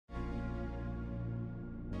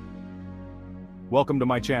Welcome to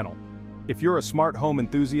my channel. If you're a smart home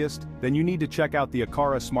enthusiast, then you need to check out the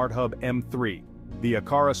Aqara Smart Hub M3. The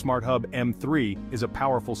Aqara Smart Hub M3 is a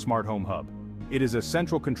powerful smart home hub. It is a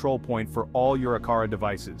central control point for all your Aqara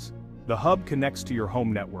devices. The hub connects to your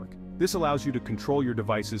home network. This allows you to control your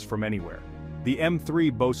devices from anywhere. The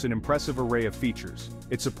M3 boasts an impressive array of features.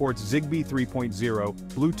 It supports Zigbee 3.0,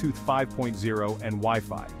 Bluetooth 5.0, and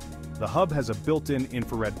Wi-Fi. The hub has a built-in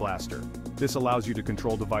infrared blaster. This allows you to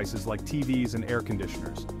control devices like TVs and air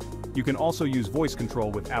conditioners. You can also use voice control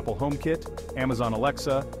with Apple HomeKit, Amazon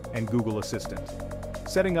Alexa, and Google Assistant.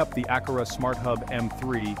 Setting up the Aqara Smart Hub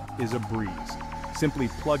M3 is a breeze. Simply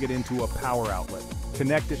plug it into a power outlet.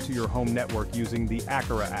 Connect it to your home network using the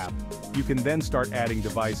Aqara app. You can then start adding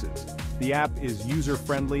devices. The app is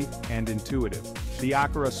user-friendly and intuitive. The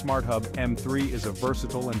Aqara Smart Hub M3 is a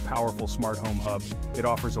versatile and powerful smart home hub. It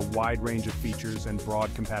offers a wide range of features and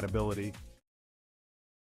broad compatibility.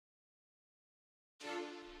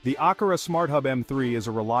 The Aqara Smart Hub M3 is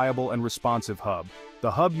a reliable and responsive hub. The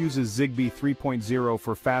hub uses Zigbee 3.0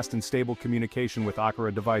 for fast and stable communication with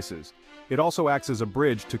Aqara devices. It also acts as a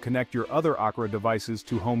bridge to connect your other Aqara devices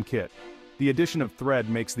to HomeKit. The addition of Thread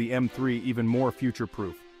makes the M3 even more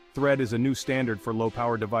future-proof. Thread is a new standard for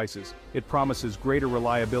low-power devices. It promises greater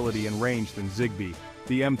reliability and range than Zigbee.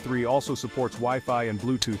 The M3 also supports Wi-Fi and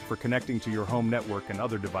Bluetooth for connecting to your home network and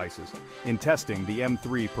other devices. In testing, the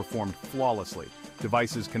M3 performed flawlessly.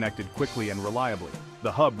 Devices connected quickly and reliably.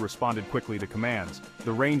 The hub responded quickly to commands.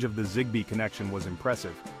 The range of the Zigbee connection was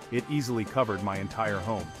impressive. It easily covered my entire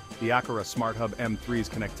home. The Aqara Smart Hub M3's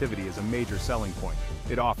connectivity is a major selling point.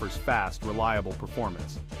 It offers fast, reliable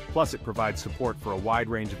performance. Plus, it provides support for a wide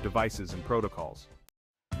range of devices and protocols.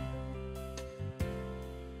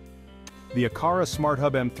 The Aqara Smart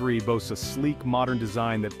Hub M3 boasts a sleek, modern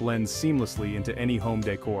design that blends seamlessly into any home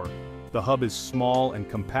decor. The hub is small and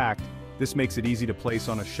compact. This makes it easy to place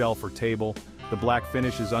on a shelf or table. The black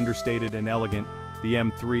finish is understated and elegant. The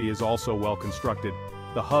M3 is also well constructed.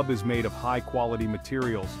 The hub is made of high-quality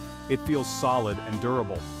materials. It feels solid and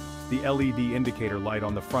durable. The LED indicator light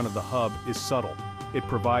on the front of the hub is subtle. It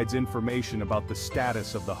provides information about the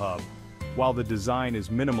status of the hub. While the design is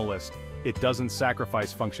minimalist, it doesn't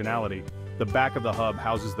sacrifice functionality. The back of the hub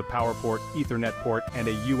houses the power port, Ethernet port, and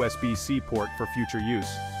a USB-C port for future use.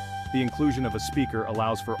 The inclusion of a speaker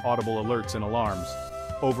allows for audible alerts and alarms.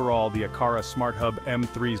 Overall, the Aqara Smart Hub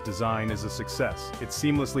M3's design is a success. It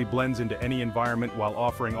seamlessly blends into any environment while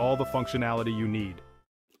offering all the functionality you need.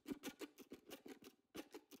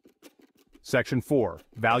 Section 4.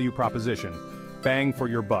 Value Proposition. Bang for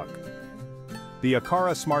your buck. The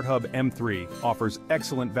Aqara Smart Hub M3 offers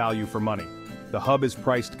excellent value for money. The hub is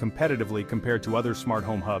priced competitively compared to other smart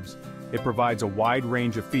home hubs. It provides a wide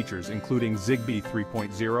range of features including Zigbee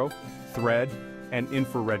 3.0, Thread, and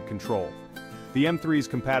infrared control. The M3's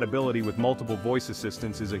compatibility with multiple voice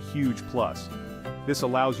assistants is a huge plus. This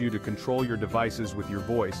allows you to control your devices with your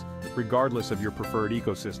voice, regardless of your preferred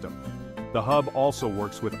ecosystem. The hub also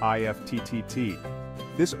works with IFTTT.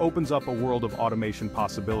 This opens up a world of automation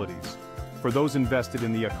possibilities. For those invested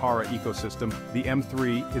in the Aqara ecosystem, the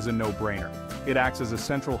M3 is a no-brainer. It acts as a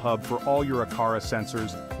central hub for all your Aqara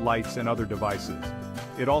sensors, lights, and other devices.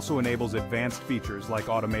 It also enables advanced features like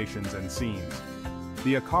automations and scenes.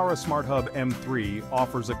 The Aqara Smart Hub M3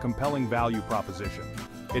 offers a compelling value proposition.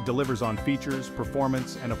 It delivers on features,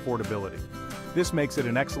 performance, and affordability. This makes it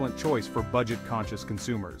an excellent choice for budget-conscious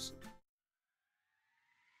consumers.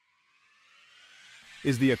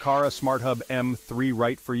 Is the Aqara Smart Hub M3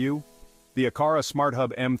 right for you? The Aqara Smart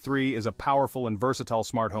Hub M3 is a powerful and versatile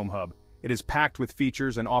smart home hub. It is packed with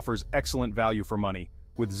features and offers excellent value for money.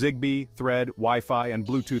 With Zigbee, Thread, Wi-Fi, and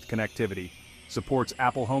Bluetooth connectivity. Supports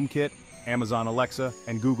Apple HomeKit, Amazon Alexa,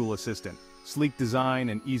 and Google Assistant. Sleek design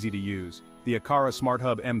and easy to use. The Aqara Smart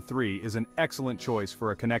Hub M3 is an excellent choice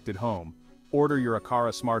for a connected home. Order your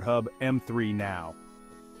Aqara Smart Hub M3 now.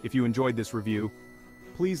 If you enjoyed this review,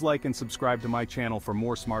 please like and subscribe to my channel for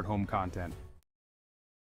more smart home content.